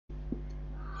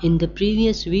In the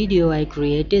previous video, I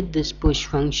created this push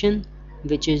function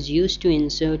which is used to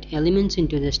insert elements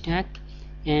into the stack,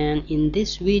 and in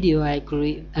this video I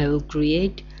will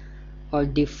create or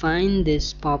define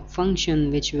this pop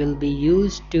function which will be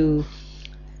used to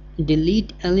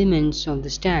delete elements of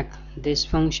the stack. This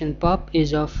function pop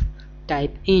is of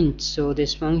type int, so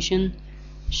this function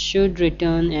should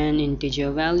return an integer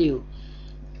value.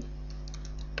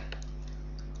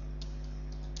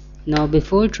 Now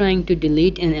before trying to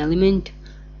delete an element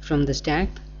from the stack,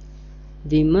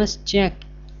 we must check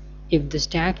if the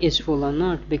stack is full or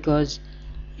not, because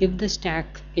if the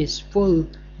stack is full,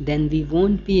 then we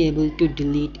won't be able to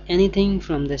delete anything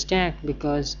from the stack,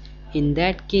 because in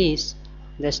that case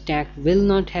the stack will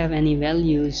not have any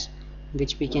values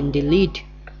which we can delete.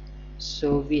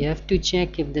 So we have to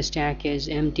check if the stack is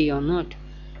empty or not,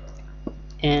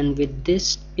 and with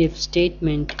this if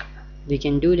statement we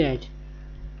can do that.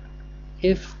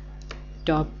 If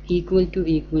top equal to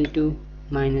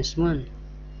 -1,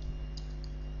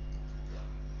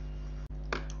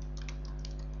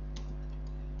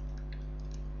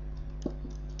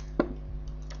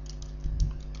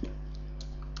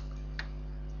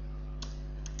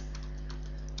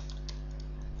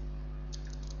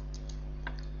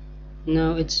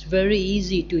 now it's very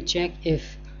easy to check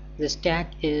if the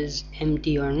stack is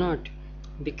empty or not,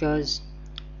 because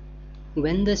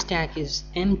when the stack is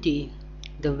empty,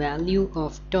 the value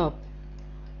of top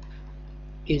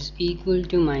is equal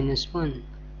to -1.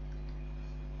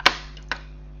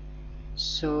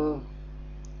 So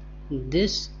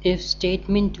this if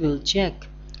statement will check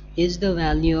is the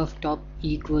value of top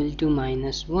equal to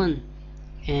 -1,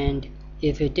 and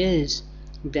if it is,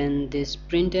 then this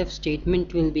printf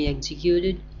statement will be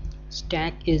executed,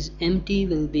 stack is empty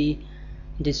will be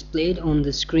displayed on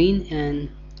the screen, and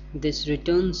this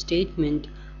return statement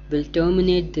will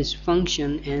terminate this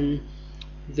function, and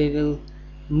we will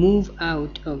move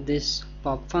out of this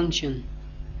pop function.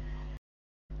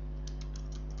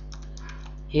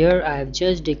 Here I have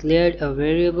just declared a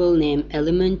variable name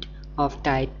element of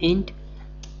type int.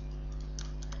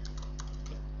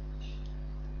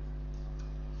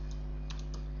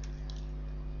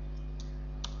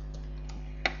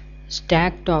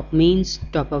 Stack top means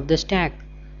top of the stack.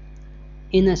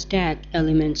 In a stack,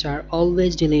 elements are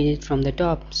always deleted from the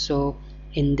top, so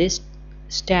in this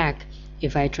stack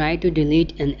if I try to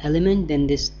delete an element, then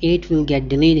this 8 will get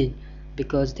deleted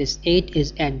because this 8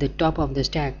 is at the top of the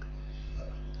stack.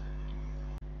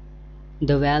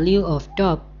 The value of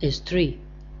top is 3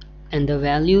 and the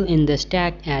value in the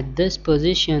stack at this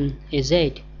position is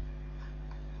 8.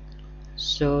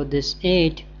 So this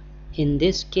 8 in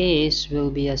this case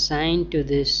will be assigned to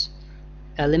this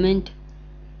element,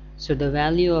 so the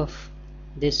value of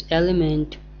this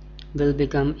element will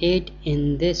become 8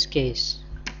 in this case.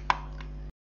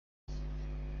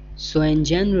 So in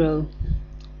general,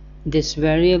 this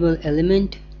variable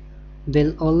element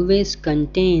will always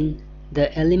contain the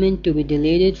element to be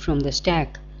deleted from the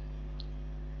stack,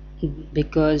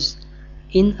 because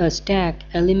in a stack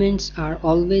elements are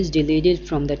always deleted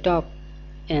from the top,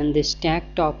 and the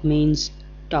stack top means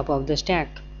top of the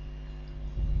stack.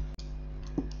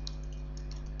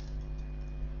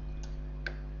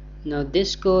 Now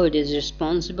this code is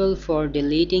responsible for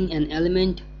deleting an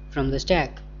element from the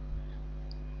stack.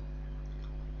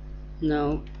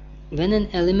 Now when an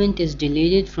element is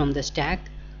deleted from the stack,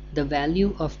 the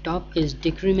value of top is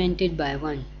decremented by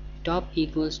 1. Top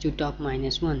equals to top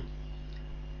 -1.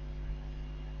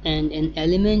 And an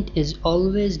element is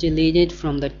always deleted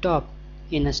from the top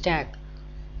in a stack.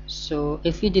 So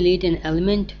if we delete an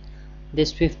element,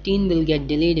 this 15 will get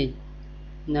deleted.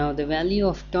 Now the value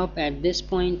of top at this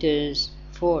point is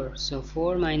 4, so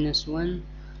 4 minus 1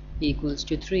 equals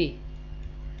to 3.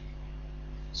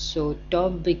 So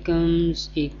top becomes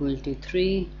equal to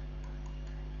 3.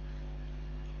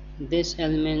 This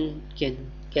element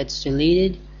gets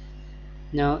deleted.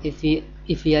 Now if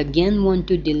we again want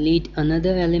to delete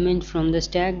another element from the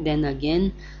stack, then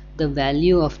again the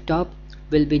value of top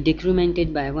will be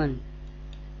decremented by 1,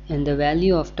 and the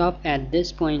value of top at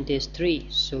this point is 3.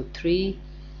 So 3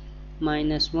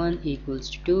 minus 1 equals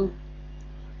to 2.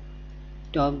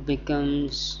 Top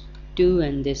becomes 2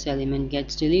 and this element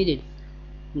gets deleted.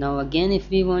 Now again if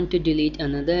we want to delete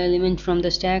another element from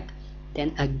the stack,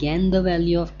 then again the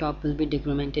value of top will be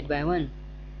decremented by 1.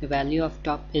 The value of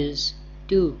top is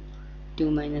 2. 2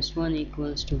 minus 1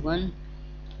 equals to 1.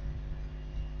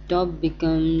 Top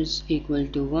becomes equal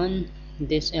to 1.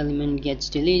 This element gets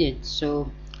deleted.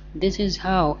 So this is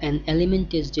how an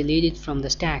element is deleted from the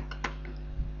stack.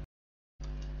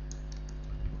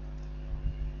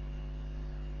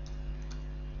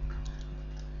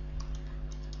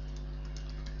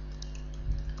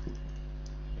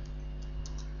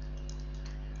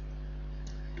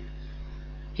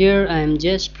 Here I am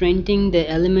just printing the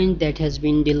element that has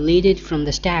been deleted from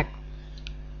the stack.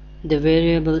 The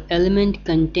variable element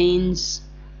contains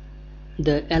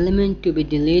the element to be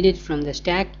deleted from the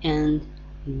stack, and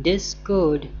this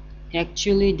code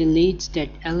actually deletes that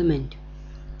element.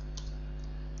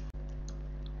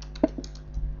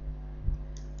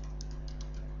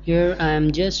 Here I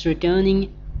am just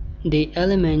returning the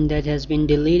element that has been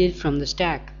deleted from the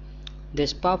stack.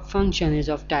 This pop function is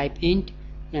of type int,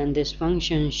 and this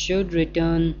function should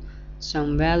return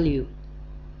some value.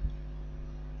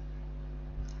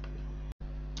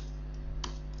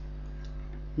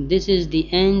 This is the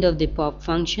end of the pop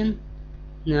function.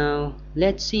 Now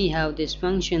let's see how this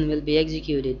function will be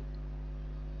executed.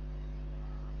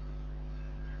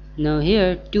 Now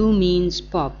here 2 means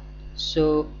pop,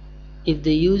 so if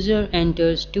the user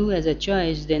enters 2 as a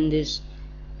choice, then this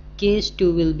case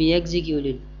 2 will be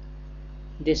executed.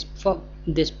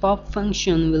 This pop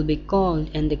function will be called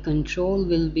and the control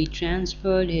will be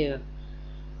transferred here.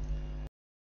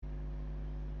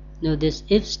 Now this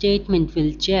if statement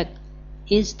will check,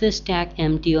 is the stack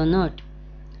empty or not?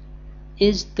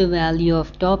 Is the value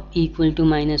of top equal to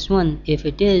 -1? If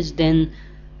it is, then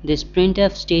this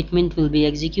printf statement will be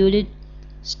executed.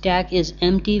 Stack is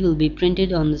empty will be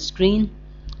printed on the screen.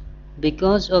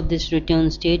 Because of this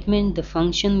return statement, the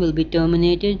function will be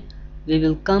terminated. We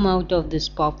will come out of this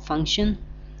pop function,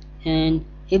 and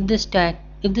if the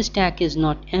stack is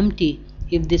not empty,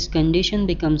 if this condition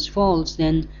becomes false,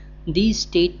 then these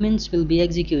statements will be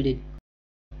executed.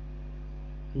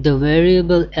 The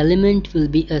variable element will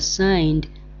be assigned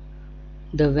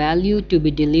the value to be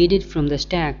deleted from the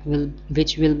stack,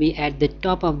 which will be at the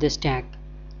top of the stack.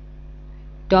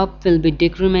 Top will be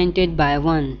decremented by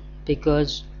 1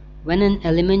 because when an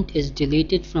element is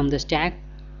deleted from the stack,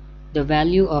 the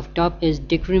value of top is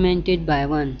decremented by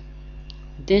 1.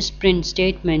 This print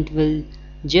statement will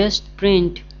just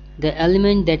print the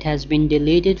element that has been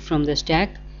deleted from the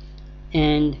stack,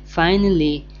 and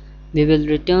finally we will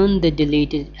return the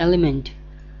deleted element.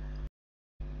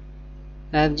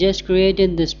 I have just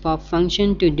created this pop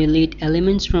function to delete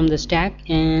elements from the stack,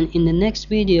 and in the next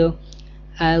video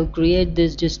I'll create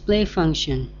this display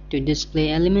function to display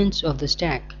elements of the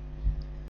stack.